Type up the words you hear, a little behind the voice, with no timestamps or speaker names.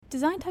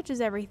Design touches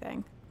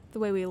everything: the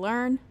way we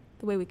learn,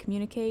 the way we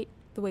communicate,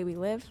 the way we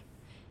live,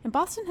 and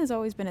Boston has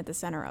always been at the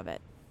center of it.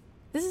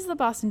 This is the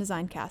Boston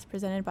Design Cast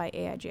presented by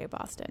AIJ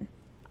Boston.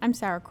 I'm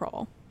Sarah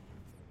Kroll.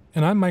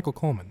 And I'm Michael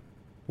Coleman.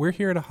 We're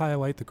here to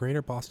highlight the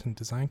greater Boston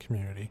design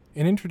community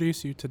and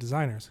introduce you to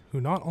designers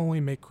who not only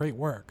make great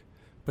work,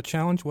 but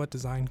challenge what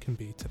design can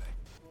be today.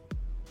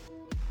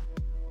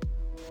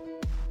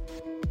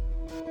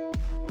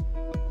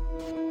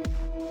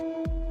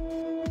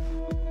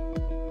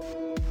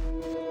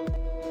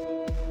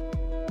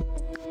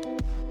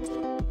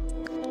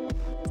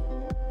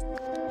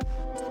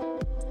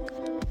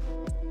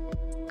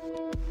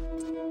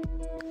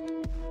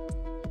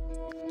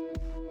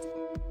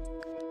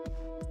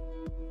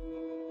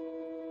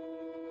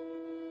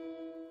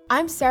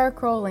 I'm Sarah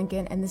Kroll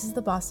Lincoln, and this is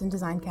the Boston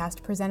Design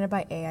Cast presented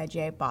by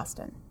AIJ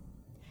Boston.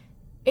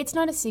 It's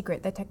not a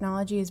secret that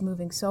technology is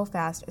moving so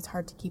fast it's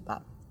hard to keep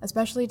up,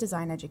 especially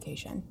design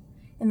education.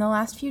 In the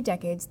last few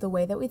decades, the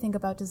way that we think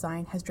about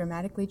design has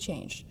dramatically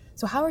changed.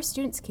 So how are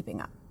students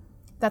keeping up?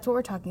 That's what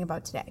we're talking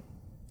about today.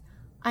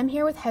 I'm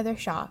here with Heather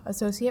Shaw,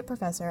 Associate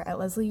Professor at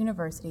Lesley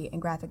University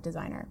and graphic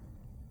designer.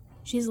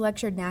 She's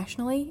lectured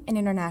nationally and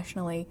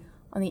internationally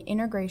on the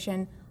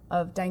integration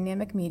of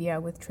dynamic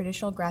media with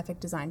traditional graphic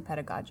design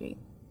pedagogy.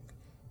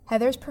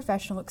 Heather's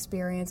professional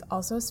experience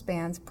also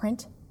spans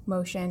print,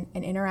 motion,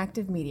 and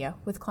interactive media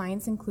with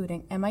clients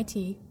including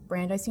MIT,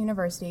 Brandeis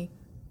University,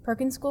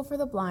 Perkins School for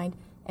the Blind,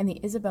 and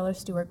the Isabella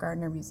Stewart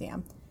Gardner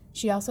Museum.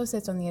 She also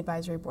sits on the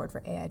advisory board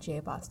for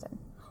AIGA Boston.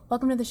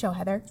 Welcome to the show,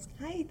 Heather.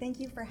 Hi, thank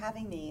you for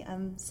having me.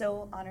 I'm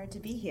so honored to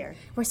be here.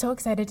 We're so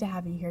excited to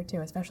have you here too,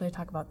 especially to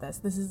talk about this.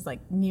 This is like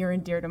near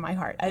and dear to my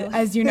heart,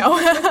 as you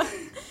know.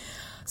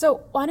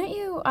 So why don't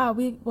you,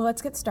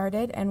 let's get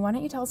started, and why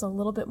don't you tell us a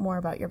little bit more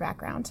about your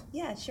background?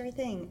 Yeah, sure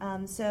thing.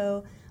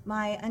 So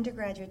my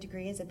undergraduate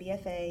degree is a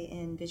BFA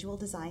in visual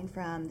design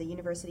from the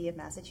University of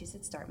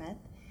Massachusetts Dartmouth.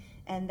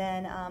 And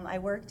then I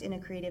worked in a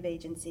creative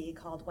agency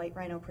called White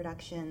Rhino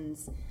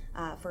Productions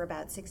for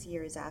about 6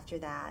 years after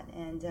that.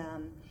 And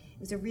it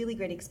was a really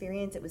great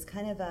experience. It was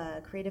kind of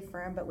a creative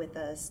firm, but with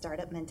a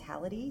startup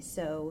mentality.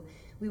 So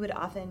we would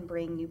often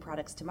bring new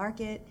products to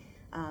market.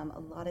 A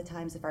lot of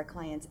times if our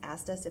clients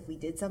asked us if we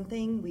did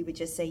something, we would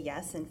just say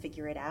yes and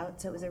figure it out.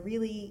 So it was a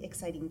really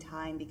exciting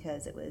time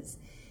because it was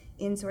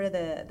in sort of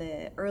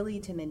the early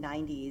to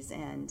mid-90s,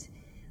 and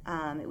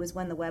it was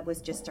when the web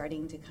was just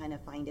starting to kind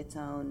of find its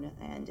own,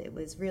 and it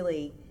was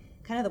really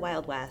kind of the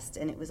Wild West,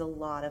 and it was a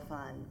lot of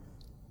fun.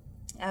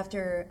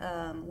 After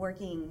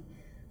working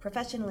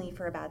professionally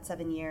for about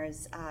 7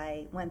 years,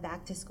 I went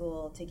back to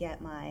school to get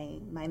my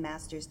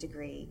master's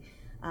degree,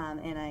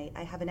 and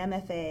I have an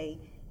MFA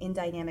in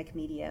dynamic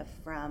media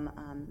from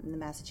the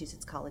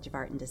Massachusetts College of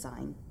Art and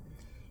Design,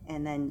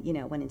 and then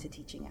went into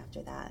teaching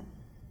after that.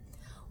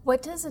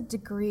 What does a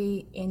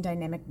degree in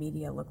dynamic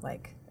media look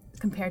like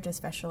compared to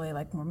especially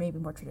like maybe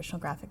more traditional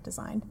graphic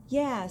design?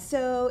 Yeah,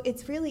 so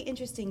it's really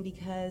interesting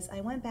because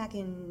I went back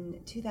in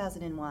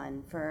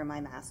 2001 for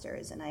my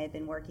master's, and I had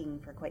been working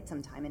for quite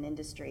some time in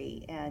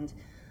industry, and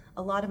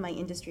a lot of my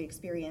industry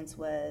experience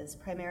was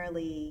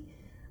primarily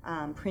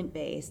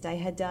print-based. I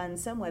had done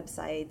some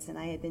websites, and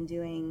I had been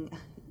doing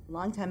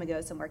long time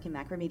ago some work in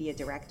Macromedia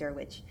Director,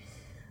 which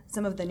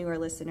some of the newer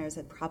listeners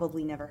had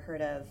probably never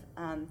heard of.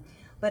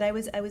 But I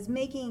was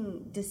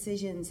making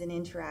decisions in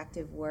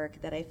interactive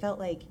work that I felt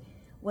like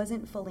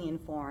wasn't fully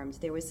informed.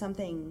 There was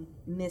something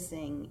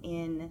missing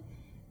in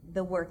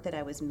the work that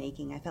I was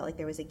making. I felt like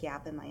there was a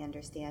gap in my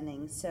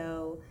understanding.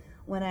 So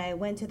when I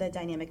went to the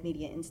Dynamic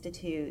Media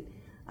Institute,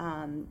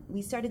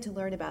 we started to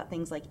learn about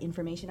things like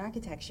information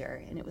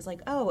architecture. And it was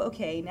like, oh,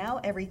 okay, now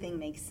everything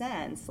makes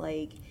sense.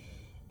 Like,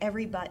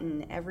 every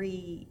button,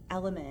 every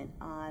element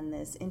on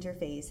this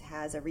interface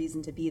has a reason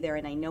to be there,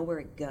 and I know where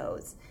it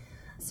goes.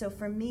 So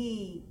for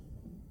me,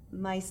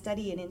 my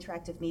study in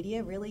interactive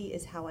media really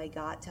is how I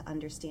got to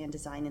understand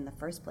design in the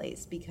first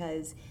place,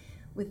 because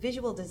with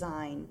visual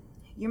design,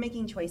 you're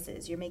making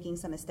choices. You're making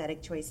some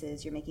aesthetic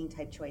choices, you're making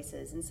type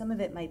choices, and some of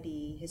it might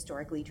be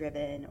historically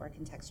driven or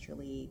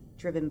contextually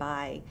driven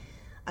by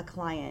a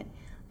client.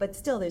 But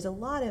still, there's a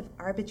lot of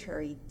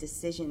arbitrary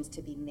decisions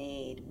to be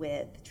made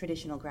with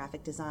traditional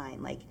graphic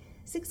design, like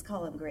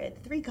 6-column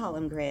grid,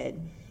 3-column grid,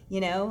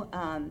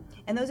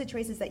 and those are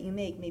choices that you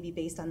make maybe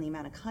based on the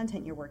amount of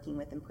content you're working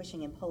with and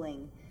pushing and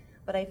pulling.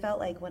 But I felt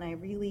like when I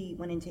really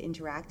went into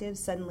interactive,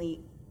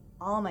 suddenly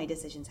all my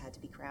decisions had to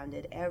be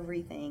grounded.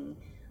 Everything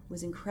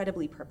was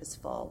incredibly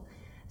purposeful.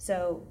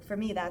 So for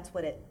me, that's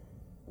what it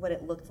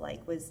looked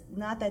like, was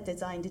not that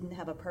design didn't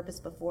have a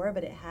purpose before,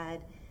 but it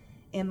had.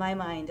 In my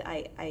mind,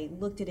 I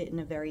looked at it in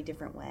a very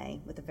different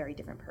way with a very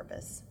different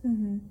purpose.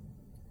 Mm-hmm.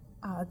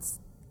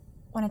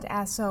 Wanted to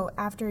ask, so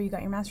after you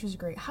got your master's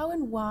degree, how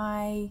and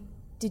why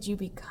did you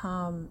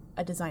become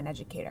a design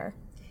educator?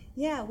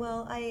 Yeah,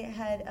 well, I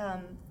had,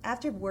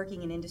 after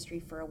working in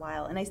industry for a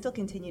while, and I still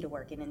continue to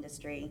work in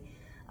industry,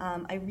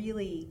 I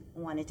really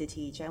wanted to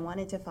teach. I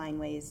wanted to find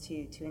ways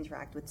to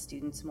interact with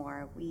students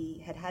more.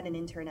 We had an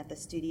intern at the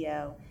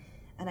studio,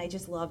 and I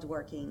just loved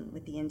working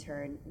with the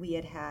intern. We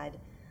had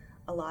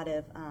a lot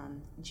of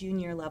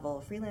junior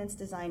level freelance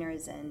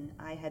designers, and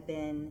I had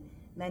been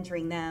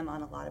mentoring them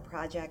on a lot of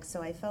projects,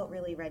 so I felt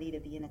really ready to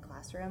be in a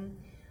classroom.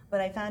 But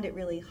I found it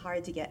really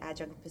hard to get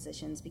adjunct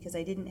positions because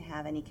I didn't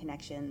have any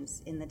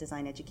connections in the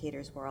design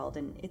educators world,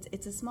 and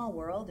it's a small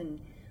world,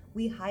 and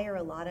we hire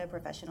a lot of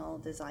professional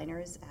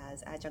designers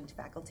as adjunct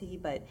faculty,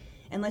 but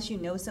unless you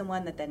know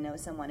someone that then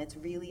knows someone, it's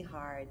really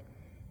hard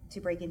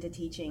to break into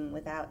teaching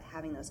without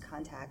having those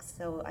contacts.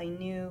 So I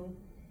knew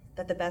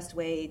that the best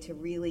way to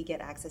really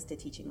get access to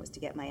teaching was to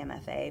get my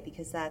MFA,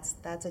 because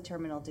that's a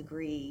terminal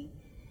degree.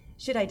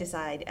 Should I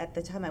decide, at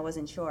the time I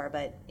wasn't sure,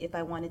 but if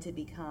I wanted to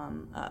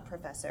become a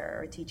professor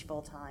or teach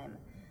full-time,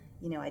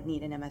 I'd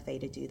need an MFA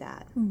to do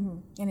that. Mm-hmm.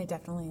 And it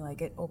definitely,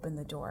 it opened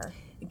the door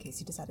in case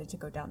you decided to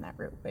go down that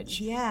route,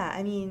 which...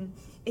 Yeah,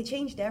 it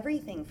changed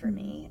everything for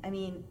me.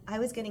 I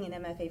was getting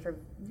an MFA for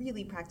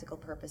really practical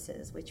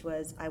purposes, which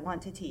was, I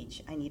want to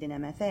teach, I need an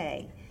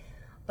MFA.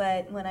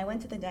 But when I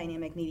went to the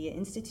Dynamic Media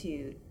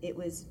Institute, it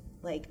was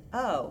like,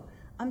 oh,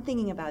 I'm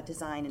thinking about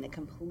design in a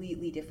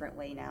completely different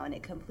way now, and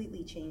it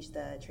completely changed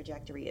the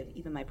trajectory of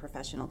even my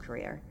professional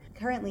career.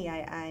 Currently,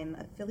 I'm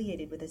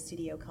affiliated with a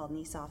studio called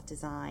Nesoft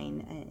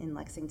Design in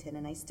Lexington,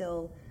 and I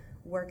still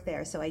work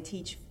there. So I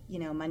teach,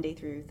 Monday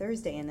through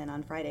Thursday, and then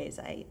on Fridays,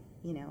 I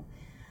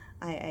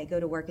go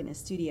to work in a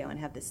studio and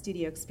have the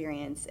studio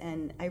experience.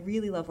 And I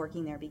really love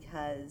working there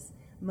because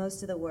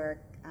most of the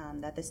work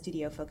that the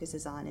studio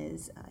focuses on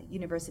is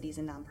universities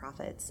and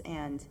nonprofits,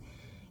 and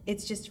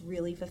it's just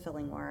really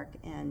fulfilling work.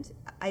 And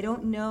I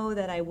don't know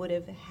that I would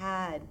have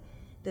had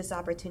this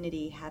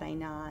opportunity had I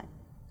not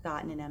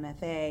gotten an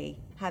MFA,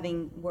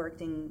 having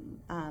worked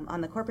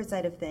on the corporate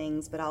side of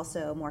things, but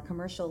also more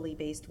commercially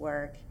based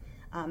work.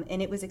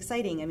 And it was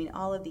exciting.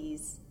 All of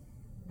these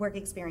work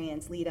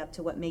experience lead up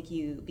to what make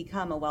you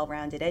become a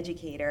well-rounded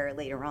educator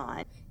later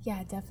on.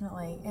 Yeah,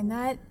 definitely. And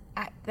that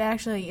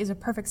actually is a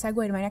perfect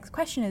segue to my next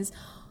question is,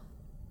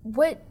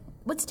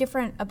 what's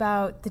different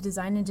about the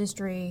design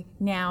industry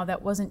now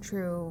that wasn't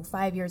true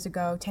 5 years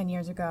ago, 10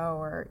 years ago,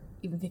 or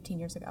even 15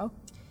 years ago?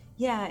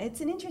 Yeah,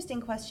 it's an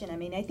interesting question.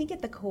 I think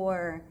at the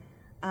core,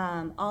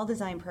 all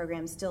design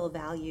programs still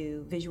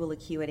value visual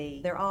acuity.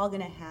 They're all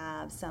going to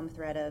have some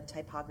thread of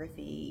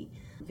typography,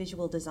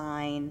 visual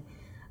design,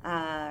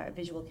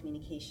 visual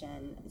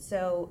communication.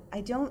 So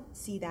I don't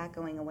see that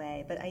going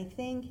away. But I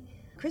think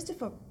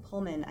Christopher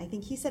Pullman,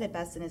 he said it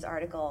best in his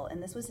article,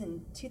 and this was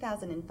in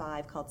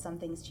 2005, called Some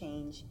Things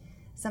Change,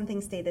 Some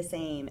Things Stay the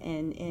Same.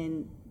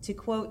 And to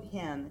quote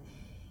him,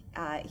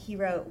 he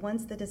wrote,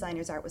 "Once the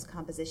designer's art was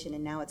composition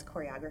and now it's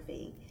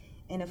choreography.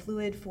 In a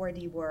fluid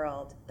 4D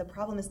world, the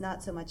problem is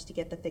not so much to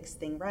get the fixed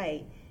thing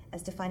right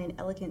as to find an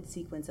elegant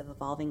sequence of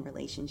evolving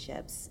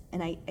relationships."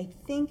 And I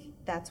think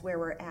that's where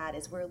we're at,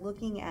 is we're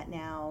looking at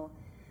now,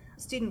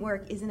 student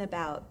work isn't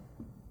about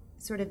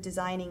sort of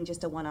designing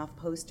just a one-off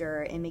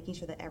poster and making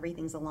sure that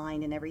everything's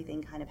aligned and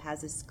everything kind of has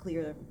this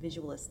clear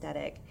visual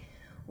aesthetic.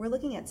 We're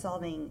looking at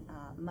solving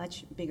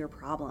much bigger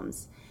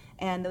problems,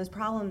 and those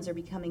problems are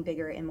becoming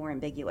bigger and more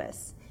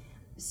ambiguous.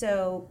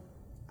 So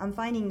I'm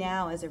finding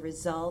now, as a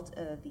result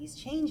of these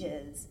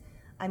changes,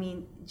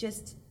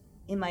 just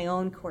in my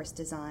own course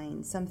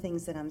design, some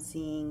things that I'm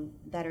seeing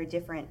that are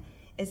different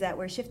is that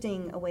we're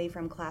shifting away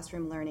from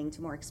classroom learning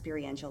to more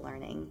experiential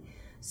learning.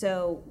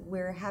 So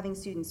we're having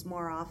students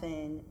more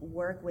often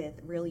work with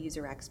real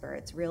user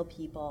experts, real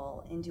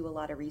people, and do a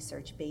lot of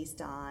research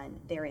based on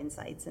their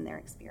insights and their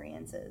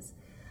experiences.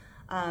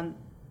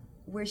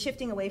 We're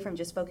shifting away from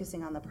just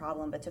focusing on the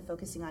problem, but to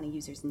focusing on a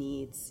user's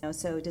needs.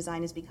 So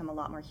design has become a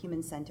lot more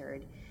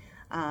human-centered,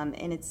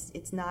 and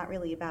it's not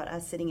really about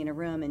us sitting in a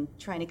room and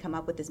trying to come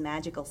up with this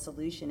magical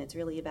solution. It's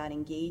really about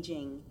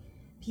engaging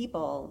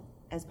people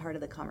as part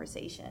of the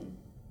conversation.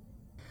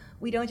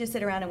 We don't just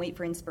sit around and wait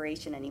for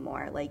inspiration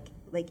anymore.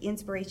 Like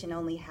inspiration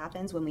only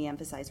happens when we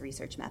emphasize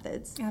research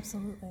methods.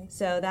 Absolutely.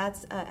 So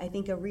that's, I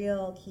think, a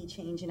real key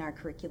change in our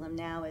curriculum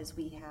now, is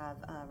we have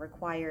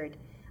required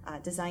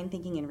design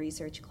thinking and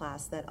research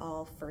class that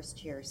all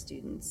first-year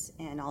students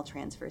and all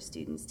transfer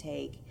students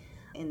take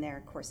in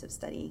their course of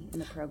study in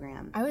the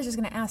program. I was just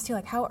going to ask, too,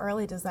 how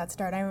early does that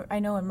start? I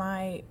know in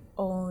my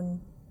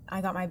own,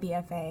 I got my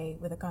BFA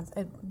with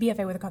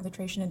a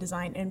concentration in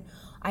design, and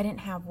I didn't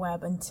have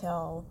web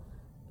until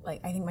I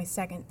think my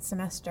second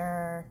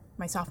semester,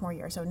 my sophomore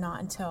year, so not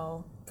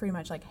until pretty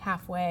much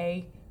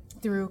halfway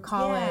through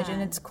college. Yeah.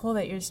 And it's cool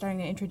that you're starting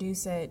to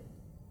introduce it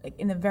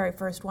in the very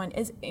first one,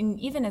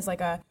 even as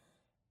a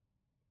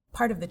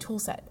part of the tool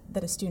set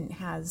that a student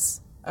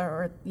has,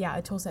 a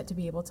tool set to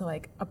be able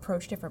to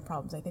approach different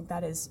problems. I think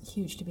that is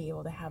huge, to be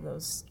able to have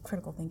those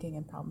critical thinking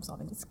and problem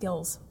solving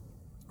skills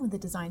with the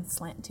design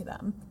slant to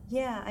them.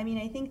 Yeah, I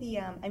think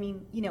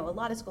a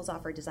lot of schools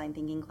offer design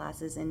thinking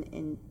classes,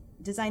 and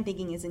design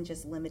thinking isn't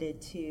just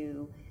limited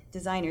to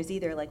designers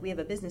either. We have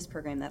a business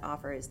program that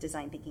offers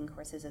design thinking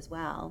courses as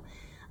well.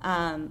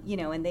 And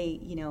they,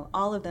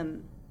 all of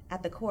them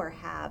at the core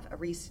have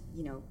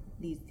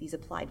these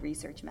applied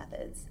research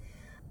methods.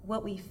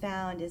 What we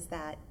found is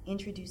that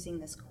introducing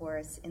this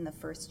course in the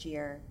first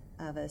year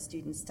of a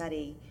student's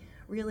study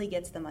really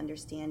gets them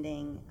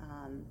understanding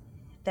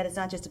that it's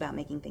not just about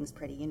making things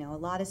pretty. You know, a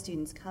lot of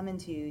students come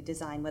into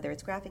design, whether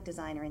it's graphic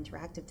design or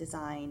interactive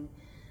design,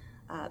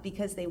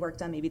 because they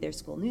worked on maybe their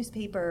school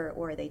newspaper,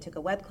 or they took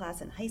a web class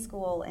in high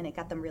school and it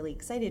got them really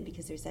excited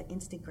because there's that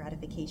instant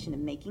gratification of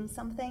making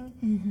something.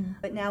 Mm-hmm.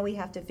 But now we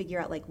have to figure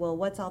out, like, well,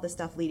 what's all the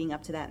stuff leading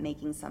up to that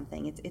making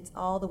something? It's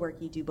all the work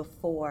you do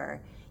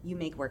before you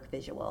make work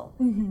visual.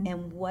 Mm-hmm.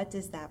 And what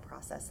does that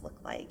process look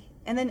like?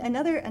 And then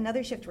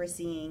another shift we're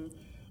seeing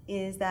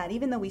is that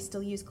even though we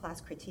still use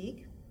class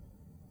critique,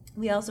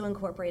 we also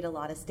incorporate a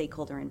lot of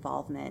stakeholder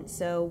involvement.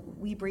 So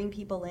we bring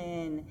people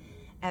in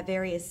at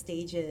various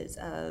stages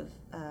of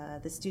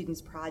the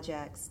students'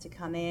 projects to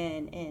come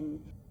in and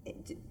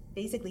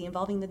basically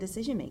involving the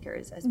decision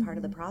makers as part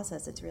of the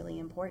process. It's really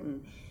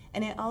important.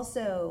 And it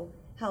also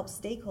helps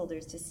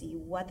stakeholders to see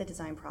what the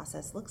design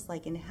process looks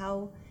like and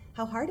how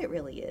hard it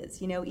really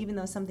is. You know, even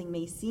though something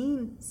may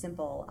seem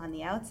simple on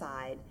the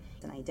outside,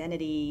 an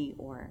identity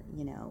or,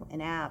 you know, an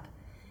app,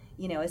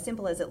 you know, as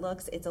simple as it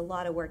looks, it's a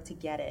lot of work to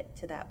get it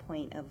to that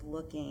point of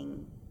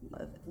looking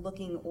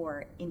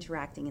or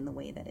interacting in the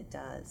way that it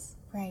does.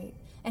 Right.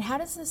 And how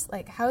does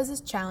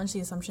this challenge the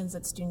assumptions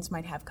that students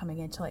might have coming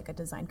into like a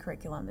design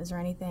curriculum? Is there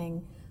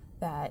anything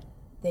that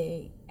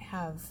they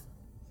have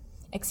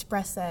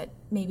expressed that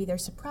maybe they're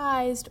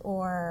surprised,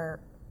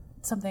 or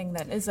something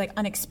that is like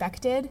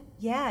unexpected?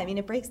 Yeah, I mean,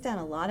 it breaks down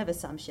a lot of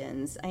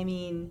assumptions. I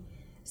mean,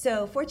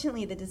 so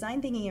fortunately the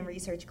design thinking and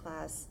research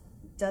class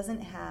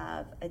doesn't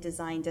have a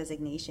design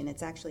designation.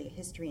 It's actually a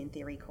history and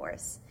theory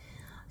course.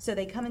 So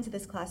they come into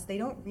this class, they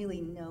don't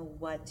really know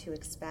what to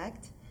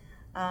expect.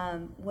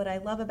 What I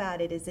love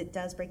about it is it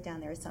does break down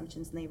their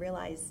assumptions, and they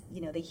realize,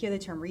 you know, they hear the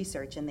term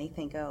research and they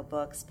think, oh,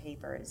 books,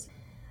 papers.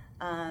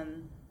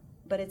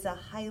 But it's a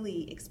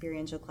highly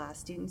experiential class.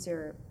 Students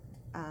are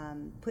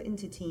put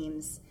into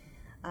teams,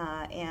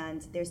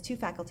 and there's 2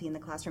 faculty in the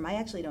classroom. I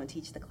actually don't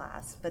teach the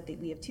class, but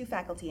we have 2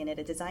 faculty in it,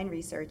 a design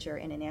researcher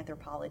and an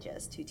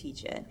anthropologist who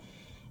teach it.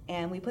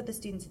 And we put the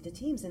students into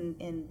teams,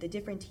 and the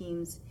different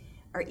teams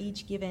are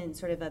each given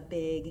sort of a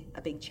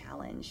big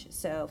challenge.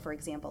 So, for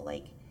example,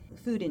 like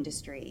food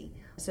industry,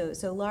 so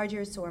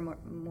larger,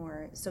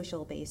 more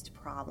social-based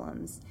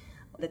problems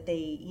that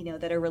they, you know,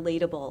 that are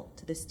relatable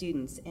to the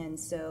students. And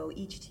so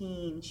each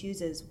team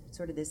chooses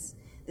sort of this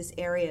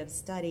area of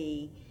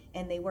study,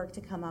 and they work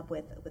to come up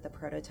with a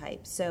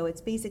prototype. So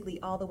it's basically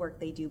all the work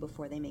they do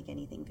before they make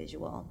anything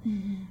visual.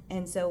 Mm-hmm.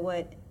 And so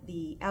what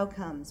the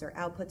outcomes or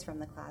outputs from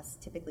the class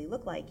typically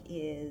look like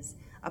is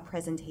a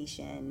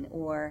presentation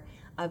or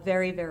a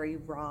very, very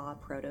raw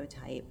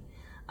prototype.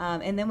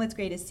 And then what's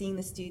great is seeing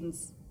the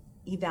students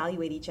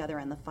evaluate each other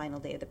on the final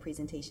day of the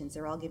presentations.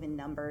 They're all given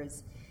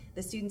numbers.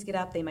 The students get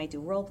up, they might do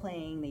role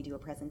playing, they do a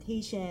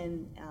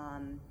presentation.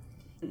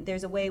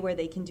 There's a way where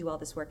they can do all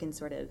this work and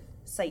sort of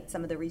cite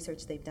some of the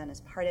research they've done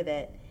as part of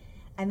it.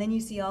 And then you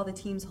see all the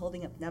teams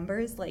holding up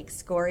numbers, like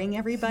scoring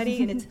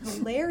everybody, and it's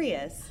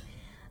hilarious.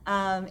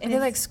 And they're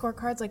like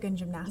scorecards like in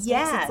gymnastics.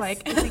 Yes,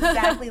 it's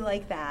exactly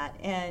like that.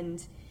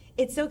 And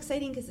it's so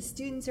exciting because the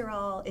students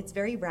are it's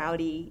very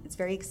rowdy, it's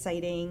very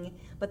exciting,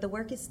 but the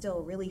work is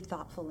still really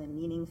thoughtful and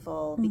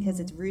meaningful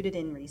because it's rooted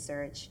in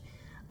research.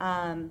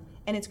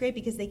 And it's great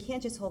because they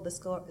can't just hold the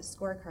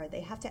scorecard.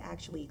 They have to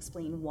actually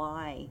explain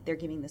why they're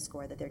giving the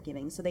score that they're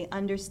giving. So they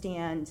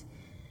understand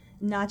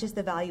not just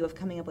the value of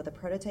coming up with a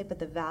prototype, but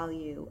the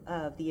value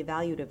of the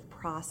evaluative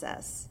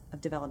process of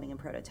developing a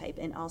prototype,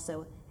 and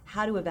also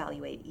how to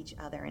evaluate each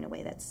other in a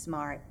way that's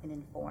smart and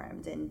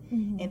informed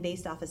and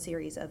based off a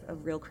series of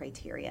real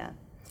criteria.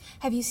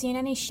 Have you seen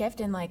any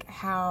shift in like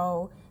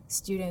how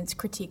students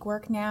critique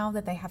work now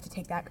that they have to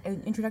take that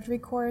introductory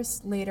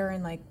course later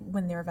in like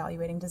when they're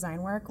evaluating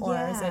design work, or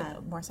is it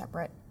more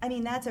separate? I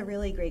mean, that's a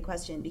really great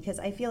question, because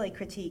I feel like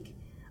critique,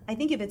 I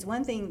think if it's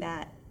one thing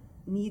that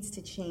needs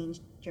to change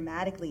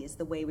dramatically is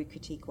the way we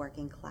critique work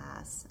in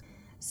class.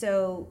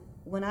 So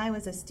when I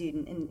was a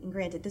student, and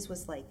granted this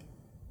was like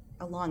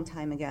a long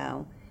time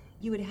ago,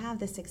 you would have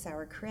the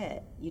 6-hour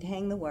crit. You'd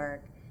hang the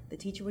work, the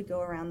teacher would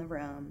go around the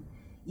room,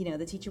 you know,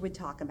 the teacher would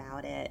talk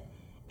about it,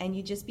 and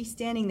you'd just be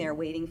standing there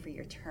waiting for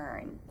your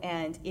turn.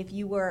 And if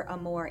you were a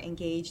more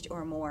engaged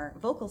or more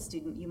vocal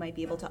student, you might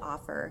be able to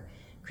offer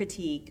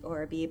critique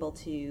or be able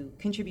to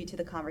contribute to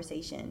the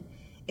conversation.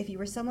 If you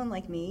were someone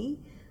like me,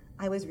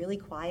 I was really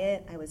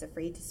quiet. I was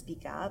afraid to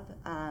speak up.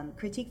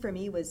 Critique for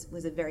me was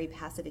a very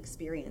passive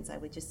experience. I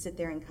would just sit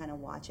there and kind of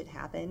watch it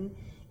happen.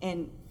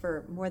 And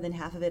for more than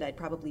half of it, I'd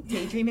probably be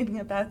daydreaming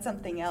about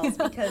something else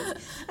because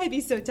I'd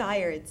be so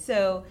tired.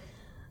 So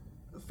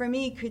for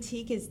me,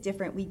 critique is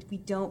different. We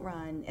don't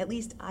run, at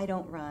least I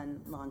don't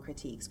run long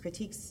critiques.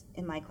 Critiques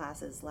in my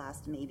classes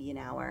last maybe an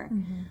hour.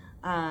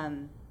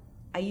 Mm-hmm.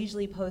 I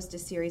usually post a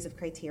series of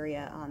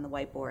criteria on the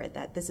whiteboard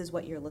that this is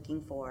what you're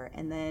looking for,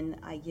 and then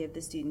I give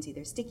the students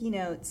either sticky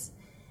notes,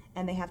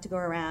 and they have to go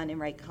around and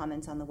write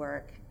comments on the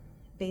work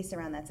based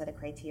around that set of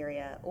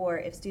criteria, or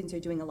if students are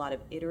doing a lot of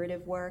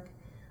iterative work,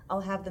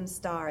 I'll have them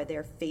star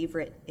their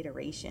favorite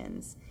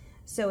iterations.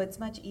 So it's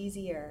much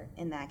easier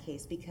in that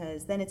case,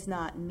 because then it's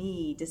not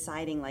me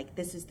deciding like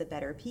this is the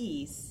better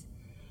piece.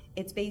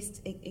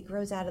 it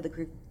grows out of the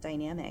group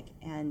dynamic.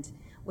 And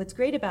what's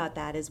great about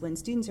that is when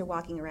students are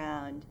walking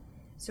around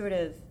sort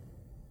of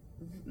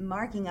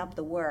marking up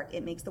the work,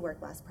 it makes the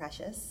work less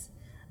precious.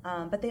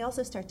 But they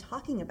also start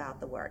talking about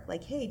the work,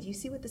 like, hey, do you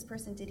see what this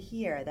person did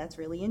here? That's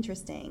really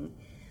interesting.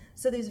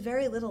 So there's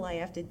very little I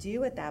have to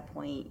do at that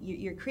point.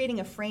 You're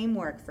creating a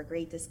framework for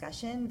great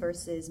discussion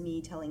versus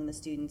me telling the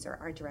students or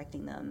art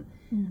directing them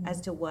as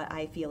to what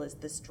I feel is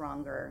the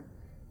stronger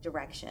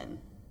direction.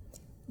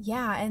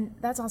 Yeah, and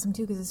that's awesome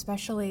too, because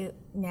especially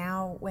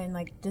now when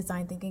like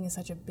design thinking is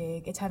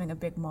it's having a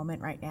big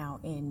moment right now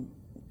in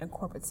a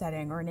corporate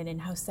setting or in an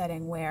in-house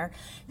setting, where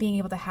being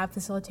able to have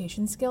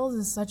facilitation skills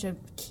is such a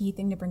key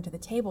thing to bring to the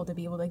table, to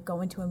be able to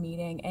go into a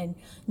meeting and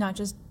not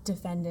just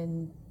defend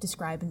and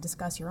describe and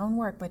discuss your own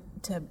work, but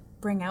to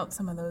bring out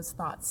some of those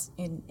thoughts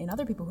in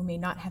other people who may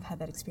not have had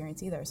that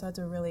experience either. So it's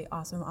a really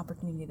awesome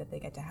opportunity that they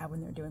get to have when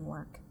they're doing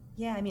work.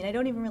 Yeah, I mean, I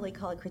don't even really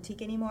call it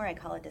critique anymore. I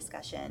call it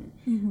discussion.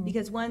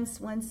 Because once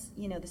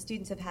the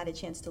students have had a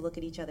chance to look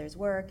at each other's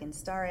work and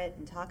star it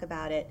and talk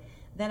about it,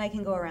 then I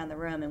can go around the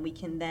room and we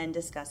can then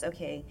discuss,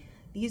 okay,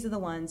 these are the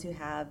ones who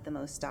have the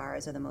most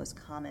stars or the most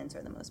comments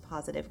or the most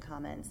positive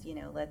comments.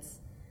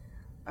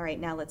 All right,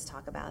 now let's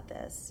talk about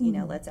this.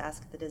 Let's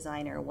ask the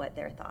designer what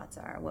their thoughts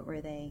are. What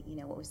were they,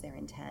 what was their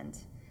intent?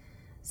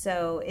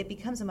 So it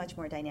becomes a much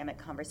more dynamic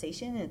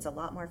conversation, and it's a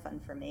lot more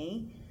fun for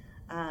me.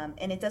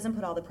 And it doesn't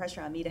put all the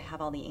pressure on me to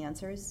have all the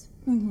answers.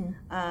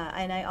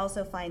 And I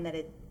also find that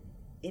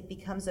it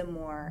becomes a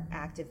more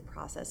active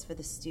process for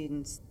the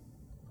students.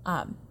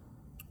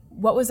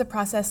 What was the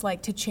process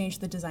like to change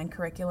the design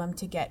curriculum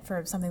to get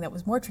from something that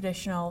was more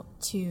traditional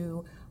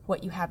to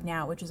what you have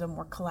now, which is a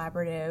more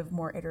collaborative,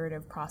 more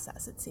iterative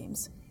process, it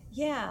seems?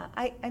 Yeah,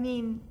 I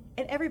mean,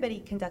 and everybody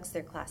conducts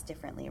their class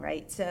differently,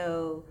 right?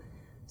 So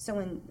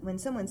when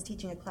someone's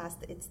teaching a class,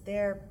 it's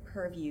their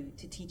purview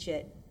to teach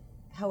it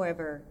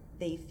however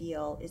they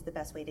feel is the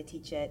best way to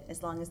teach it,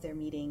 as long as they're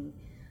meeting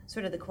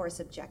sort of the course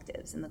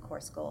objectives and the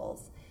course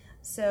goals.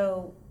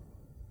 So,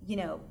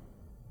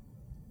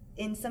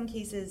 in some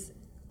cases,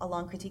 a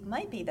long critique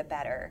might be the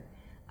better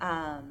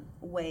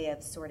way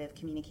of sort of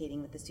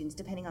communicating with the students,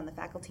 depending on the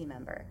faculty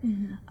member.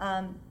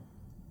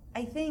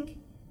 I think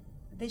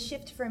the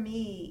shift for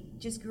me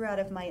just grew out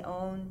of my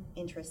own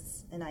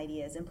interests and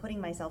ideas and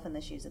putting myself in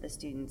the shoes of the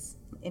students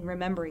and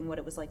remembering what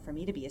it was like for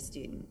me to be a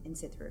student and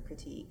sit through a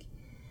critique.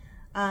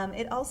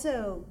 It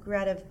also grew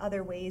out of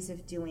other ways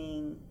of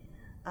doing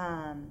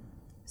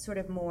sort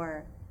of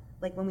more,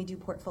 like when we do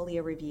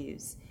portfolio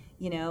reviews,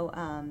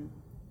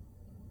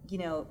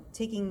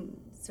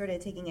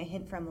 taking a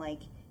hint from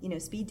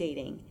speed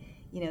dating.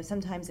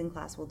 Sometimes in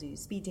class we'll do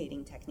speed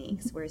dating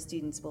techniques where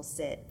students will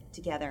sit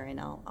together and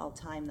I'll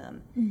time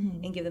them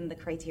and give them the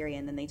criteria,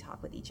 and then they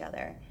talk with each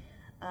other.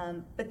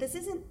 But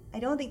I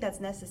don't think that's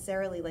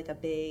necessarily like a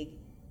big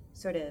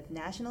sort of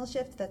national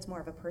shift. That's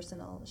more of a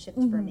personal shift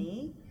for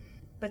me.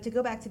 But to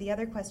go back to the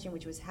other question,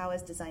 which was how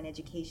has design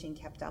education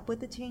kept up with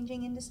the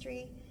changing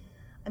industry?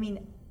 I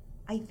mean,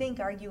 I think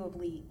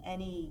arguably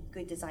any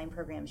good design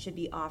program should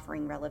be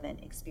offering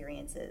relevant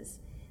experiences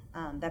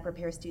that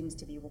prepare students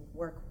to be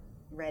work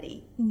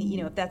ready,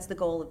 if that's the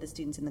goal of the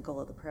students and the goal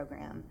of the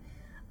program.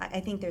 I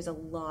think there's a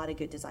lot of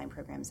good design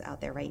programs out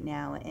there right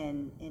now,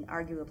 and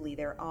arguably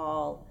they're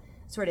all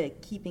sort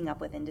of keeping up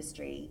with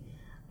industry.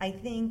 I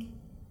think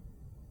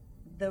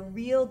the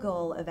real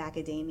goal of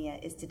academia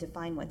is to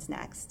define what's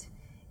next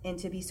and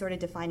to be sort of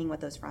defining what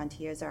those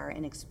frontiers are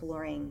and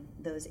exploring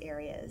those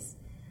areas.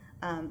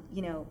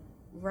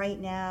 Right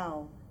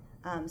now,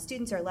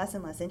 students are less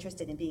and less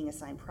interested in being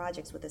assigned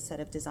projects with a set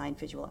of design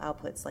visual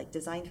outputs, like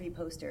design 3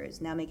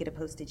 posters, now make it a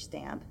postage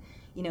stamp.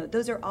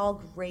 Those are all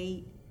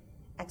great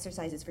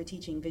exercises for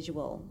teaching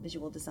visual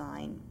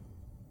design.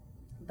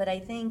 But I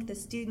think the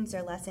students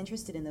are less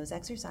interested in those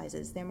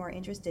exercises. They're more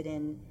interested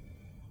in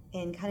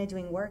kind of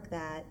doing work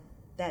that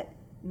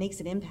makes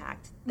an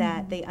impact,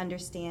 that they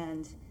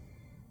understand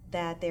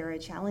that there are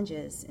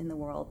challenges in the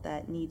world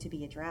that need to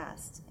be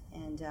addressed.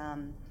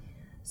 And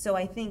so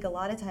I think a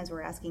lot of times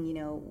we're asking,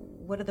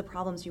 what are the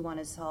problems you want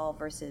to solve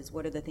versus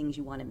what are the things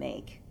you want to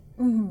make?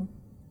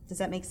 Does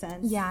that make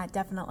sense? Yeah,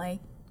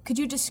 definitely. Could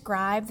you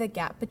describe the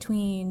gap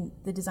between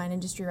the design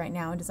industry right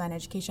now and design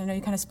education? I know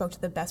you kind of spoke to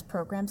the best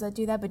programs that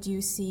do that, but do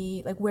you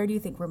see, where do you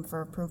think room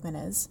for improvement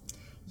is?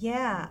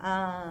 Yeah,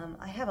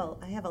 I have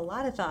a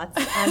lot of thoughts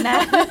on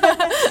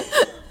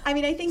that. I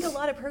mean, I think a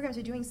lot of programs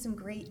are doing some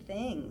great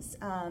things.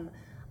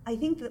 I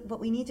think that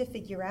what we need to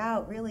figure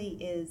out really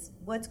is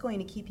what's going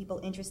to keep people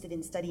interested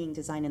in studying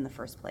design in the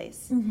first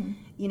place.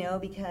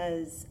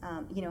 Because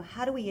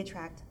how do we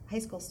attract high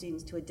school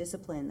students to a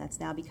discipline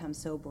that's now become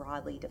so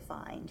broadly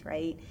defined,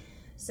 right?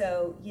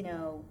 So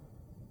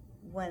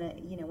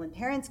when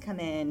parents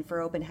come in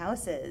for open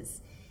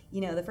houses,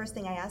 the first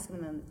thing I ask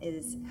them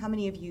is, how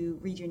many of you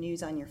read your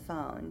news on your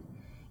phone?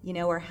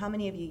 Or how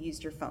many of you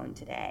used your phone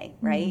today,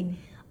 right?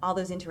 All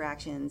those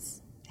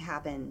interactions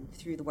happen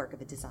through the work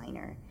of a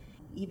designer.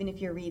 Even if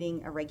you're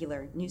reading a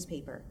regular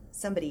newspaper,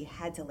 somebody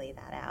had to lay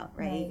that out,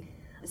 right?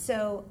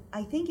 So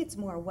I think it's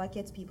more what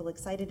gets people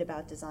excited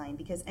about design,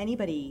 because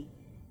anybody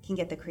can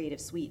get the Creative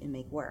Suite and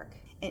make work.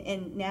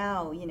 And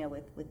now,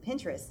 with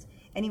Pinterest,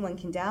 anyone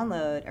can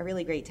download a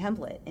really great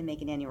template and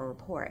make an annual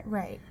report.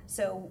 Right.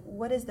 So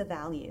what is the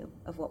value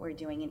of what we're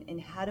doing,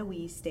 and how do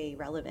we stay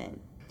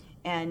relevant?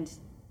 And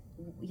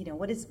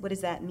what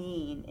does that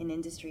mean in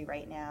industry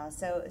right now?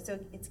 So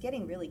it's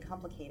getting really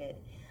complicated.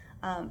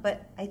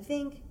 But I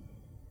think,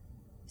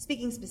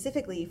 speaking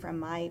specifically from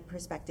my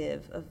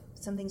perspective of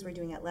some things we're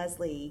doing at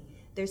Lesley,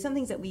 there's some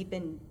things that we've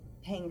been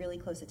paying really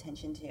close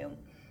attention to.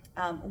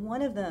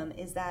 One of them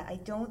is that I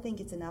don't think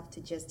it's enough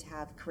to just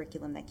have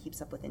curriculum that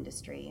keeps up with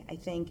industry. I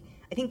think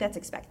that's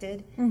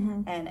expected,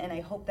 and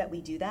I hope that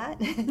we do that.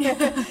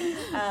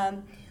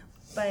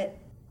 But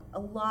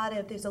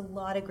there's a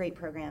lot of great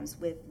programs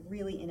with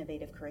really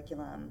innovative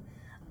curriculum,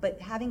 but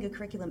having a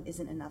curriculum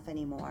isn't enough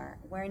anymore.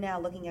 We're now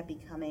looking at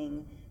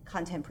becoming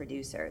content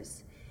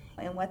producers.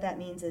 And what that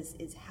means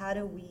is how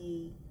do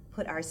we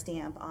put our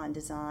stamp on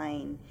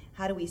design?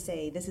 How do we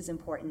say this is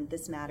important,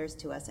 this matters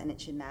to us, and it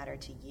should matter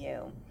to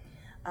you?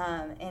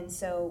 And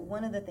so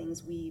one of the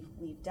things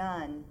we've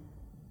done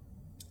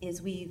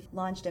is we've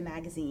launched a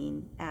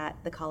magazine at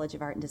the College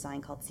of Art and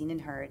Design called Seen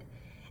and Heard.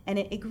 And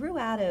it grew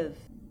out of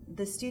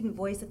the student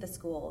voice at the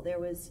school.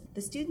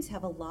 The students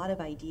have a lot of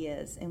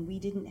ideas, and we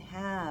didn't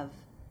have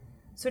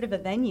sort of a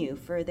venue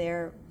for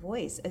their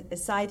voice,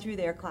 aside through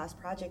their class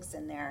projects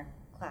and their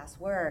class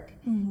work,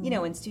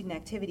 and student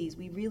activities.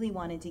 We really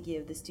wanted to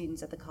give the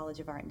students at the College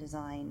of Art and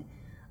Design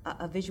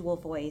a visual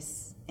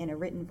voice and a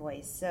written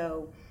voice.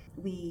 So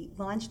we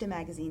launched a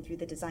magazine through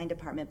the design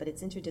department, but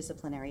it's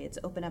interdisciplinary. It's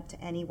open up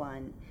to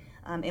anyone,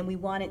 and we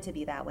want it to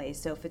be that way.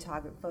 So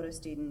photo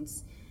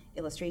students,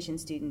 illustration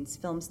students,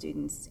 film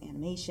students,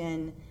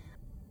 animation.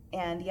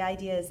 And the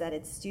idea is that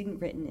it's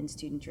student written and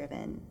student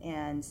driven.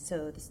 And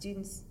so the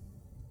students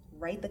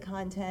write the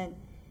content,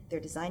 they're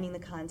designing the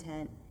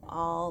content,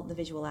 all the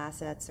visual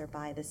assets are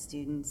by the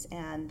students,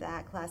 and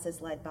that class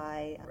is led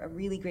by a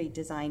really great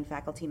design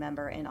faculty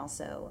member and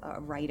also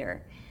a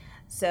writer.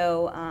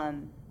 So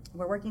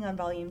we're working on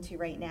volume 2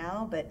 right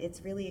now, but it's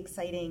really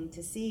exciting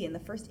to see. And the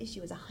first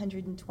issue is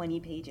 120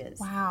 pages.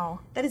 Wow.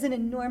 That is an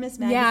enormous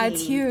magazine. Yeah,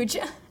 it's huge.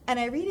 And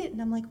I read it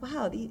and I'm like,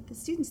 wow, the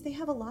students, they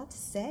have a lot to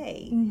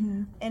say.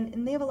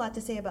 And they have a lot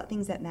to say about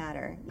things that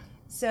matter.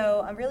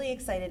 So I'm really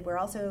excited. We're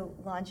also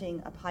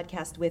launching a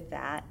podcast with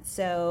that.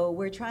 So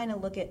we're trying to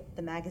look at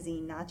the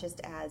magazine not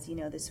just as,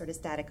 this sort of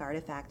static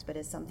artifact, but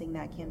as something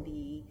that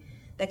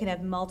can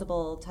have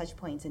multiple touch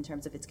points in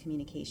terms of its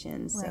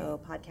communications. Right. So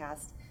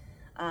podcast,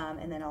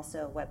 and then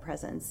also web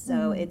presence.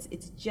 So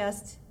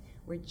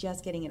we're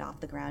just getting it off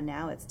the ground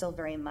now. It's still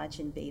very much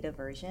in beta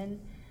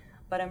version,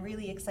 but I'm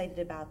really excited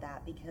about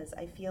that because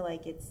I feel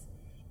like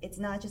it's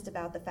not just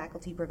about the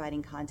faculty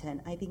providing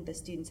content. I think the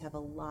students have a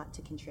lot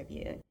to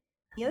contribute.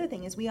 The other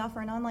thing is we offer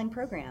an online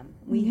program.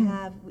 We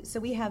have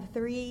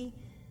 3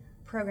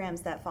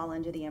 programs that fall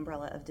under the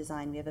umbrella of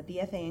design. We have a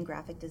BFA in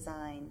graphic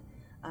design,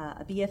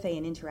 a BFA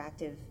in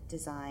interactive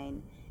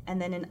design, and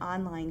then an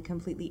online,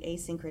 completely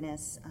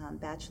asynchronous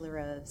Bachelor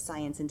of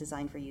Science in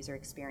Design for User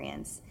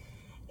Experience.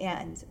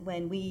 And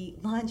when we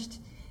launched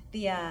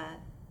the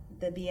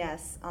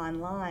BS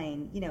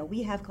online,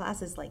 we have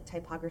classes like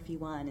Typography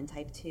 1 and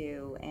Type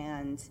 2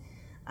 and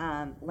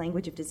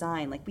language of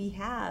design. Like we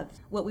have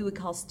what we would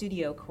call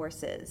studio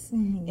courses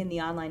in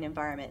the online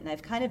environment. And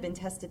I've kind of been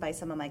tested by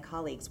some of my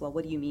colleagues. Well,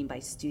 what do you mean by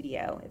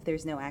studio if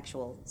there's no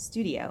actual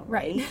studio,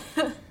 right?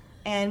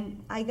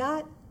 And I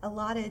got a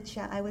lot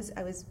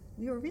of,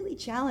 we were really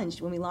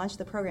challenged when we launched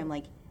the program,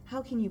 like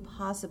how can you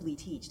possibly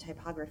teach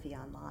typography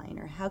online?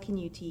 Or how can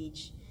you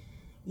teach,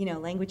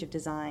 language of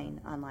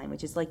design online,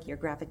 which is like your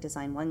graphic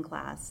design 1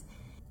 class.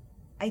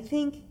 I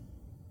think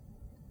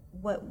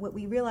what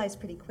we realized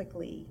pretty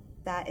quickly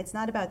that it's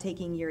not about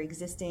taking your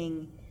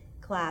existing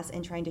class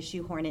and trying to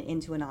shoehorn it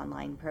into an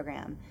online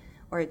program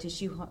or to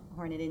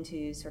shoehorn it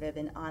into sort of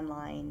an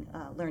online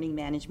learning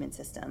management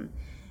system.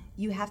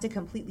 You have to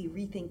completely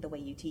rethink the way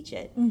you teach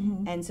it.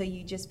 And so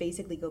you just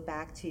basically go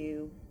back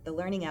to the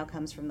learning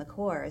outcomes from the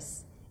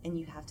course and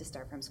you have to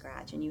start from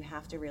scratch and you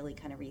have to really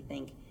kind of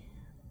rethink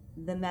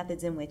the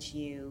methods in which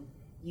you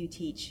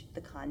teach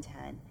the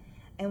content.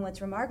 And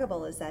what's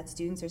remarkable is that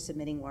students are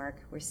submitting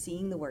work. We're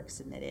seeing the work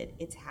submitted.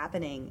 It's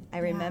happening. I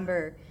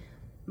remember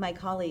my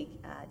colleague,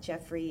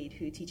 Jeff Reed,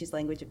 who teaches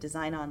language of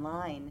design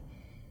online.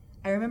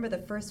 I remember the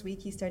first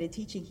week he started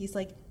teaching, he's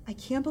like, I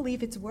can't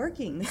believe it's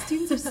working. The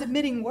students are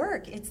submitting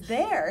work. It's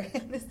there.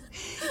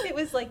 It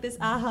was like this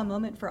aha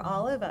moment for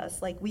all of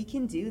us. Like, we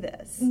can do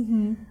this.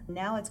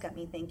 Now it's got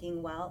me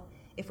thinking, well,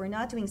 if we're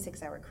not doing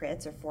 6-hour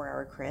crits or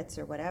 4-hour crits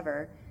or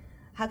whatever,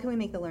 how can we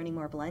make the learning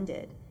more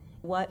blended?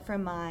 What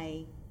from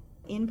my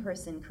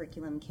in-person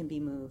curriculum can be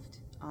moved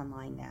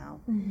online now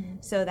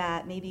so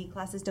that maybe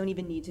classes don't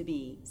even need to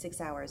be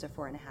 6 hours or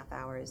 4.5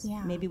 hours.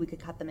 Maybe we could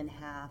cut them in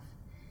half.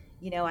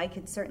 I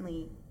could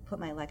certainly put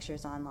my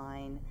lectures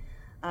online.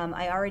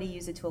 I already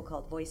use a tool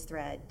called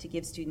VoiceThread to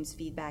give students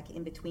feedback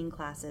in between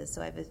classes.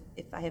 So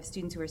if I have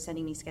students who are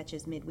sending me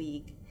sketches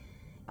midweek,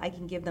 I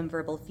can give them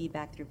verbal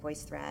feedback through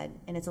VoiceThread,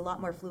 and it's a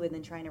lot more fluid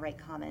than trying to write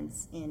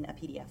comments in a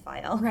PDF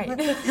file. Right.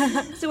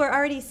 So we're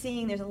already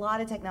seeing there's a lot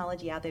of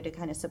technology out there to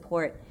kind of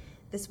support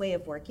this way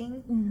of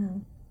working. Mm-hmm.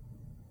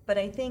 But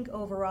I think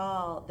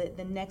overall,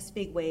 the next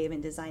big wave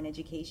in design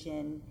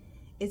education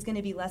is going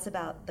to be less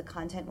about the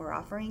content we're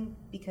offering,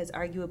 because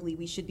arguably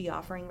we should be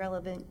offering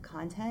relevant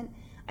content.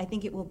 I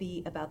think it will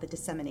be about the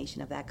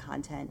dissemination of that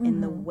content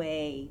and the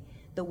way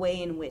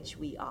in which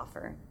we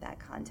offer that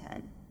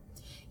content.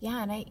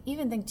 Yeah, and I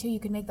even think, too, you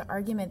could make the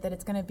argument that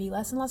it's going to be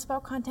less and less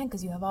about content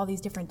because you have all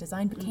these different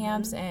design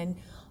camps and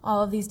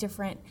all of these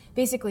different,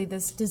 basically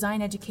this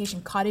design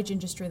education cottage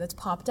industry that's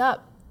popped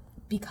up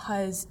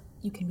because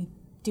you can be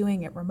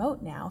doing it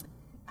remote now.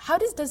 How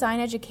does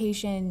design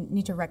education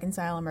need to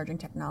reconcile emerging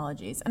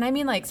technologies? And I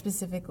mean like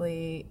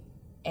specifically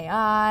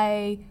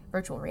AI,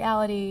 virtual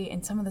reality,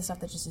 and some of the stuff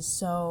that just is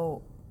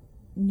so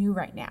new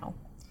right now.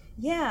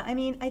 Yeah, I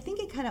mean, I think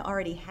it kind of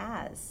already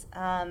has.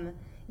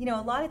 You know,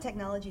 a lot of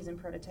technologies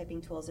and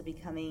prototyping tools are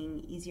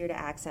becoming easier to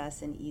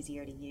access and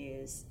easier to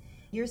use.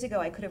 Years ago,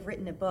 I could have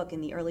written a book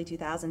in the early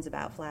 2000s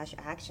about Flash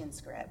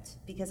ActionScript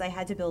because I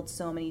had to build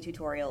so many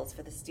tutorials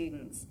for the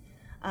students.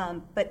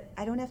 But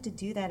I don't have to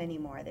do that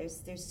anymore.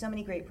 There's so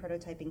many great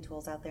prototyping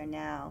tools out there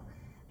now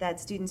that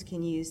students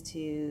can use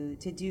to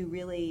do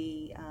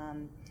really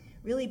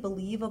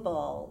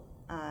believable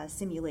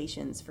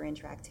simulations for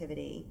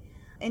interactivity.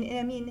 And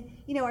I mean,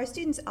 you know, our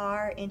students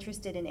are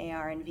interested in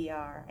AR and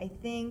VR, I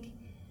think,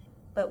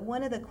 but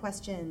one of the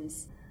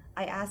questions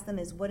I ask them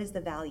is, what is the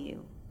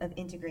value of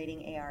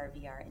integrating AR or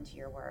VR into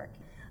your work?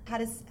 How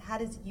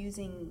does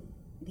using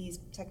these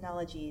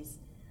technologies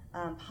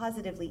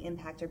positively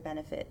impact or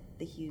benefit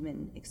the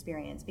human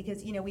experience?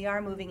 Because, you know, we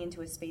are moving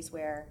into a space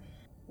where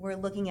we're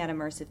looking at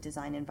immersive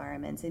design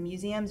environments, and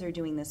museums are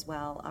doing this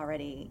well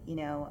already. You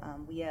know,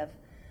 we have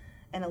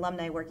an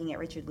alumni working at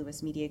Richard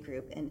Lewis Media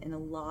Group, and a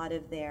lot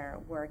of their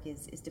work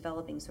is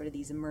developing sort of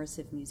these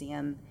immersive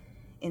museum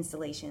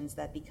installations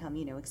that become,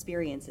 you know,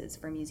 experiences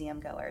for museum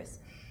goers.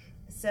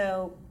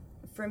 So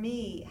for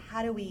me,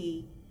 how do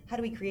we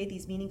create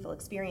these meaningful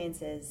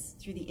experiences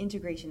through the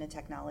integration of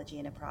technology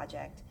in a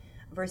project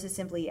versus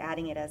simply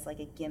adding it as like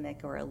a gimmick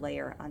or a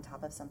layer on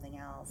top of something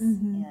else?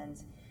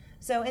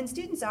 And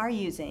students are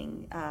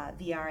using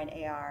VR and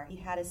AR. We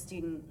had a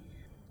student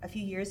a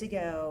few years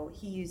ago,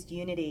 he used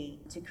Unity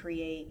to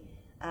create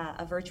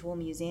a virtual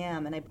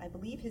museum, and I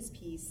believe his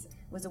piece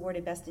was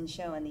awarded Best in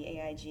Show in the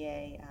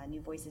AIGA New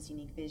Voices,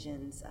 Unique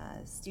Visions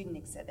student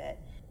exhibit.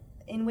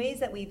 In ways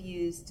that we've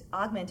used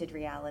augmented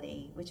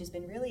reality, which has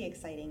been really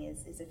exciting,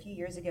 is a few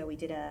years ago we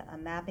did a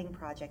mapping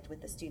project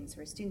with the students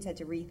where students had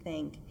to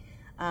rethink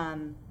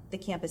the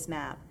campus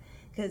map.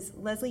 Because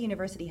Lesley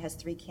University has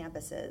 3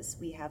 campuses.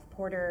 We have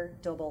Porter,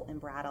 Doble,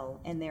 and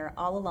Brattle, and they're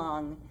all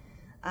along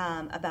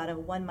about a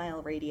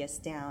 1-mile radius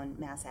down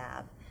Mass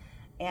Ave.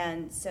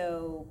 And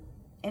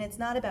it's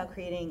not about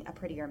creating a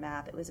prettier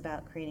map, it was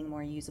about creating a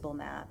more usable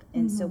map.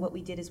 And so what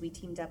we did is we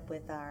teamed up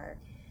with our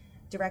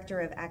Director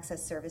of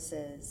Access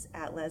Services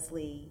at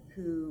Lesley,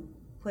 who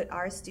paired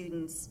our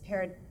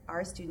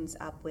students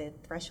up with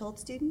threshold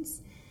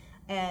students.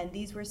 And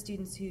these were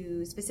students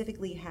who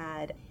specifically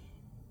had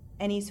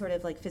any sort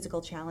of like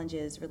physical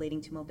challenges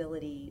relating to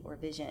mobility or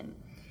vision.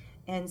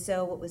 And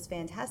so what was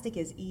fantastic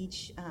is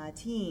each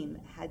team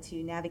had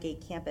to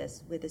navigate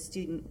campus with a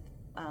student.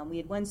 We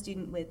had one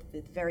student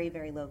with very,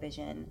 very low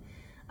vision.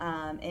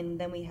 And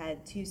then we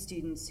had 2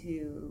 students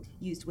who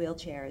used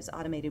wheelchairs,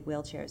 automated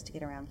wheelchairs, to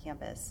get around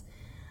campus.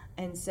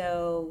 And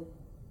so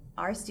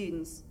our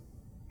students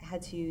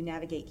had to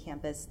navigate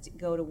campus, to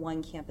go to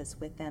one campus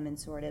with them and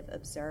sort of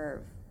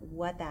observe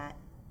what that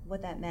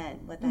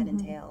meant, what that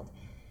entailed.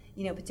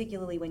 You know,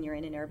 particularly when you're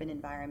in an urban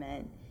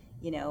environment,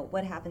 you know,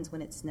 what happens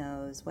when it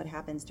snows, what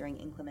happens during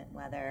inclement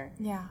weather,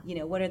 you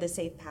know, what are the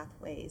safe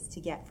pathways to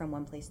get from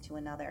one place to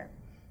another.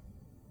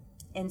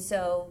 And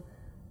so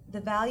the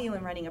value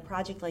in running a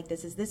project like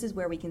this is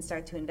where we can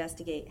start to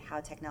investigate how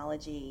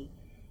technology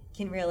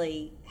can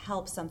really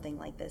help something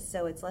like this.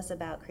 So it's less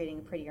about creating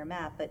a prettier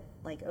map, but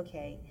like,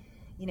 okay,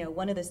 you know,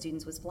 one of the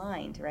students was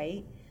blind,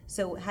 right?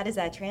 So how does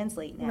that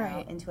translate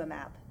now into a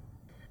map?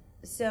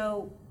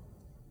 So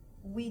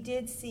we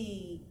did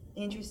see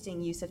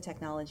interesting use of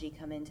technology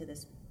come into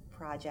this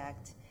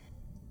project.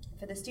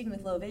 For the student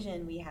with low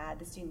vision, we had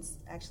the students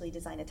actually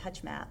design a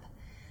touch map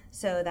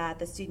so that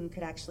the student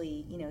could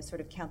actually, you know,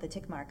 sort of count the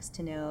tick marks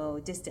to know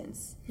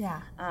distance.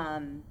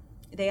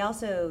 They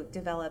also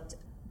developed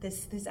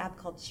this app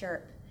called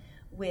Chirp,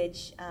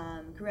 which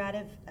grew out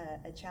of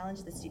a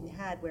challenge the student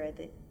had where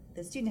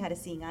the student had a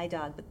seeing eye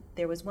dog, but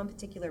there was one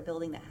particular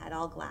building that had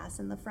all glass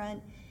in the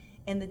front,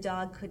 and the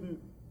dog couldn't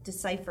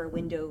decipher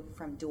window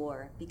from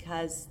door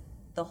because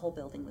the whole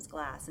building was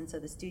glass. And so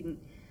the student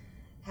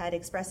had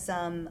expressed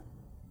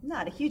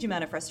not a huge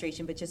amount of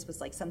frustration, but just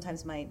was like,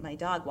 sometimes my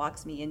dog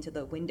walks me into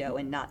the window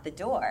and not the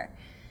door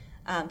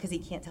because he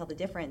can't tell the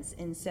difference.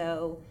 And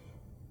so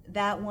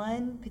that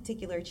one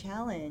particular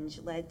challenge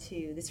led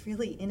to this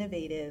really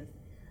innovative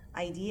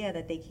idea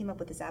that they came up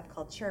with this app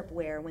called Chirp,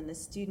 where when the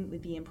student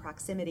would be in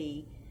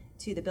proximity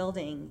to the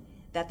building,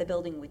 that the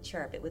building would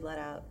chirp. It would let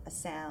out a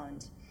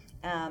sound.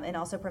 And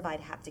also provide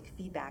haptic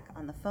feedback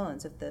on the phone.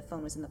 So if the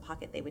phone was in the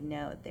pocket, they would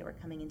know that they were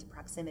coming into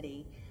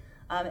proximity.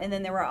 And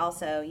then there were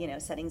also,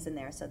 settings in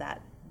there so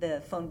that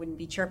the phone wouldn't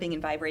be chirping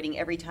and vibrating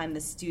every time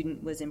the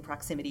student was in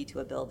proximity to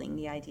a building.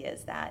 The idea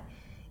is that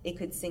it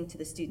could sync to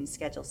the student's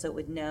schedule, so it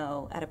would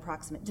know at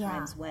approximate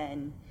times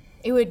when.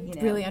 It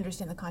would really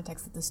understand the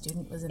context that the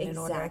student was in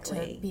Exactly.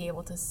 order to be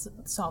able to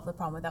solve the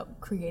problem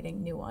without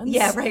creating new ones.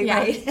 Yeah,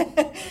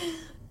 right.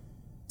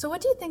 So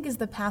what do you think is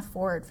the path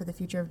forward for the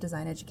future of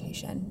design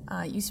education?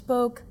 You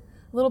spoke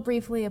a little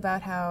briefly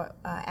about how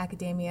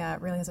academia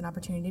really has an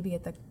opportunity to be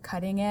at the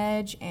cutting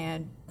edge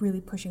and really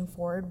pushing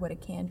forward what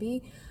it can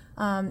be.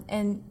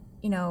 And,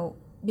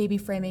 maybe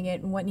framing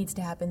it and what needs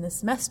to happen this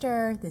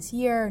semester, this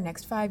year,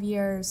 next 5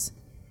 years.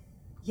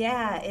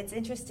 Yeah, it's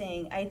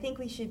interesting. I think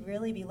we should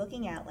really be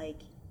looking at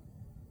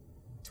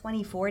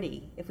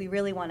 2040 if we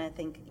really want to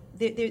think.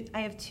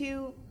 I have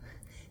two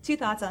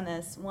thoughts on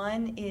this.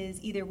 One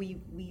is either we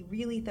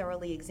really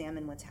thoroughly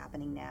examine what's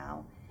happening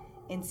now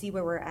and see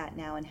where we're at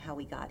now and how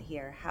we got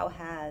here. How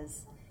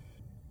has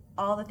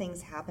all the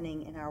things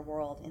happening in our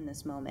world in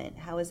this moment,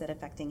 how is that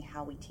affecting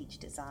how we teach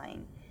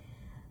design?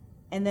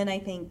 And then I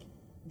think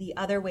the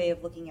other way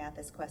of looking at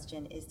this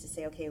question is to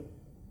say, okay,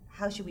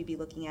 how should we be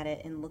looking at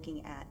it and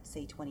looking at,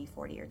 say,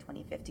 2040 or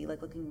 2050,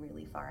 looking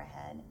really far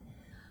ahead?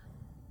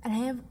 And I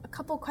have a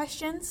couple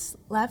questions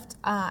left.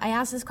 I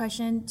asked this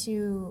question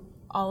to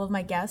all of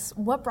my guests.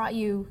 What brought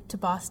you to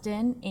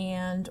Boston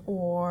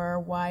or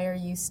why are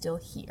you still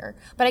here?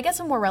 But I guess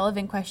a more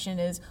relevant question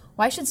is,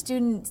 why should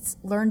students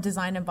learn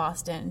design in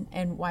Boston,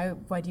 and why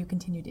do you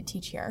continue to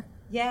teach here?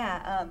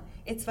 Yeah,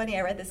 it's funny,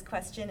 I read this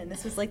question and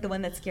this was the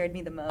one that scared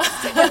me the most.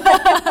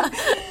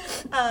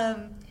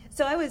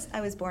 So I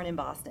was born in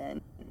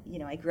Boston.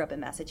 I grew up in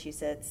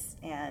Massachusetts,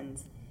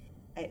 and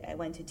I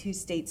went to 2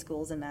 state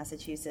schools in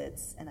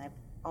Massachusetts, and I've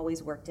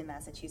always worked in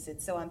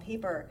Massachusetts. So on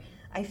paper,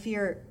 I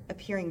fear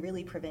appearing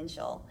really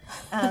provincial.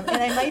 And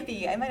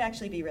I might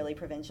actually be really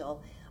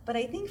provincial. But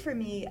I think for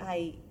me,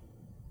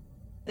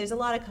 there's a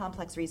lot of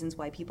complex reasons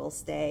why people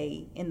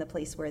stay in the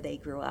place where they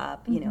grew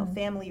up,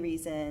 family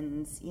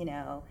reasons,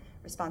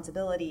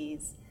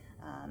 responsibilities,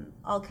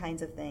 all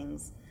kinds of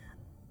things.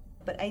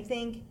 But I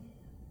think,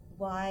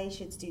 why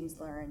should students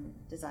learn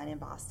design in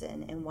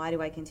Boston, and why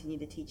do I continue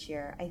to teach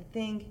here? I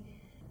think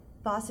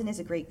Boston is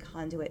a great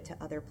conduit to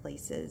other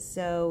places.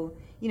 So,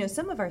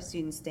 some of our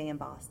students stay in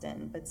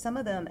Boston, but some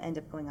of them end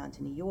up going on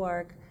to New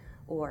York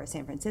or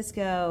San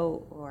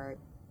Francisco or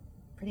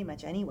pretty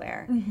much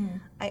anywhere. Mm-hmm.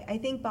 I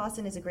think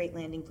Boston is a great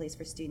landing place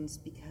for students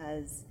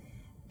because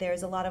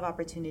there's a lot of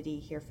opportunity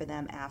here for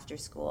them after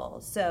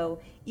school. So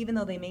even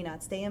though they may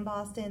not stay in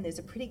Boston, there's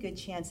a pretty good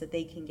chance that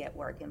they can get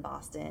work in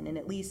Boston and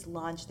at least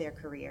launch their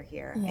career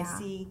here. Yeah.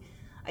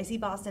 I see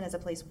Boston as a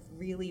place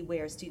really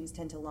where students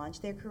tend to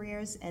launch their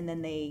careers, and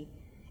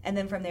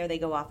then from there they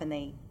go off and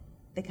they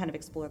kind of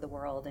explore the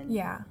world and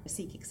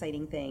seek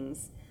exciting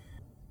things.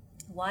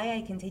 Why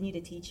I continue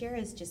to teach here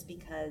is just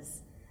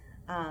because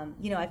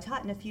I've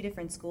taught in a few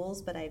different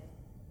schools, but I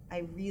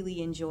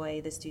really enjoy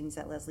the students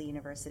at Lesley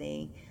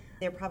University.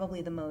 They're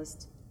probably the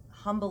most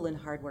humble and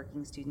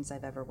hardworking students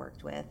I've ever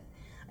worked with.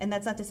 And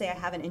that's not to say I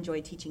haven't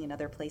enjoyed teaching in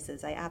other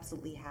places. I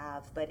absolutely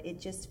have, but it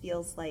just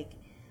feels like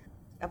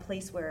a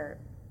place where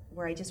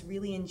I just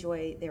really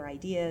enjoy their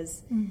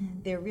ideas.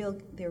 Mm-hmm. They're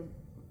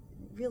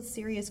real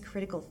serious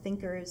critical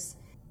thinkers.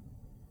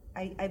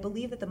 I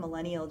believe that the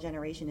millennial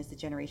generation is the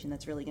generation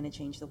that's really going to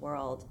change the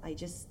world. I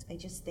just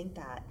think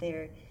that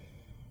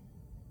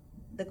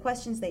the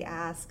questions they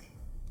ask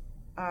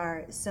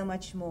are so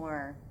much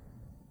more,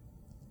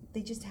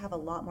 they just have a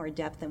lot more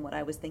depth than what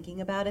I was thinking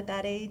about at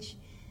that age.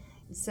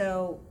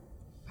 So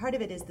part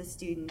of it is the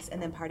students,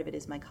 and then part of it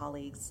is my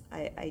colleagues.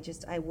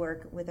 I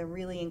work with a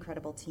really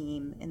incredible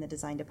team in the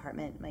design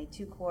department. The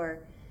two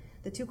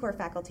core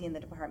faculty in the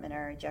department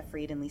are Jeff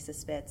Reed and Lisa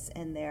Spitz,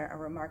 and they're a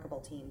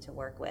remarkable team to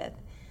work with.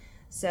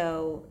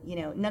 So,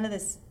 none of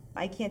this,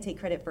 I can't take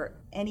credit for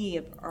any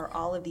of or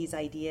all of these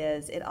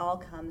ideas. It all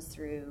comes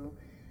through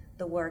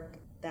the work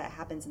that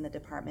happens in the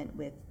department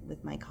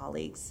with my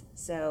colleagues.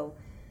 So,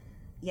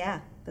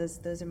 yeah,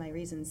 those are my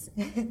reasons.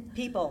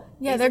 People.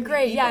 Yeah, they're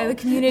great. People. Yeah, the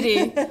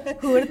community.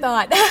 Who would have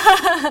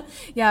thought?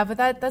 Yeah, but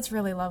that's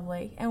really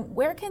lovely. And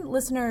where can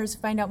listeners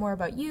find out more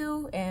about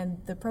you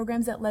and the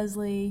programs at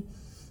Lesley,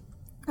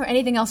 or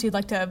anything else you'd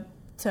like to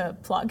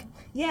plug?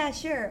 Yeah,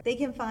 sure. They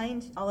can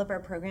find all of our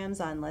programs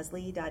on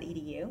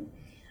lesley.edu.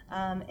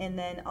 And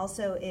then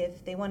also,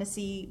 if they want to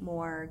see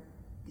more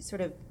sort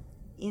of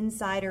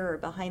insider or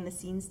behind the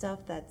scenes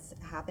stuff that's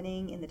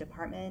happening in the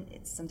department,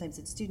 sometimes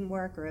it's student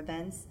work or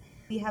events.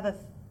 We have a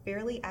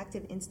fairly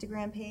active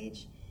Instagram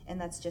page, and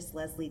that's just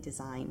Lesley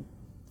Design.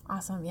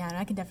 Awesome. Yeah, and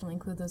I can definitely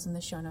include those in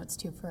the show notes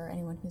too for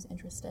anyone who's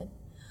interested.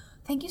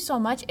 Thank you so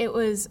much. It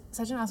was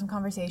such an awesome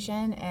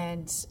conversation,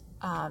 and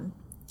a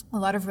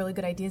lot of really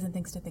good ideas and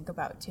things to think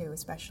about too,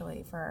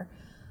 especially for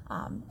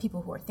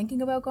people who are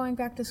thinking about going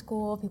back to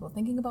school, people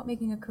thinking about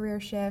making a career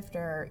shift,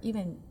 or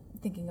even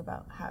thinking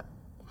about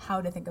how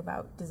to think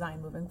about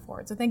design moving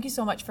forward. So thank you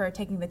so much for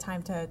taking the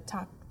time to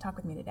talk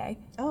with me today.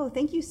 Oh,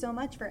 thank you so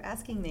much for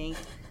asking me.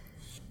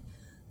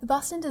 The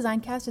Boston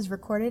Designcast is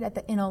recorded at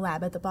the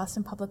InnoLab at the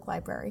Boston Public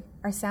Library.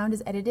 Our sound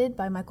is edited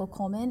by Michael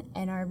Coleman,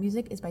 and our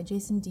music is by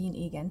Jason Dean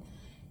Egan.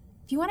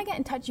 If you want to get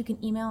in touch, you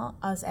can email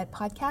us at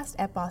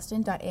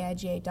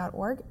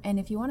podcast@boston.aiga.org. And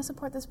if you want to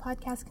support this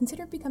podcast,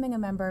 consider becoming a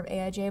member of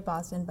AIGA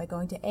Boston by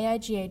going to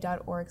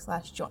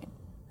aiga.org/join.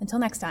 Until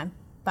next time,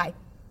 bye.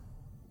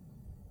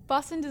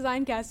 Boston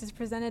Designcast is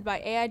presented by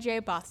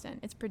AIGA Boston.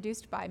 It's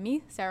produced by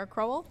me, Sarah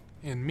Crowell.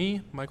 And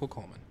me, Michael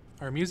Coleman.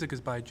 Our music is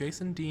by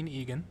Jason Dean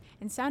Egan.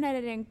 And sound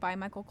editing by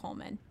Michael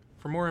Coleman.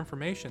 For more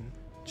information,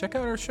 check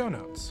out our show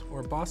notes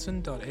or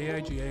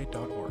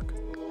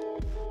boston.aiga.org.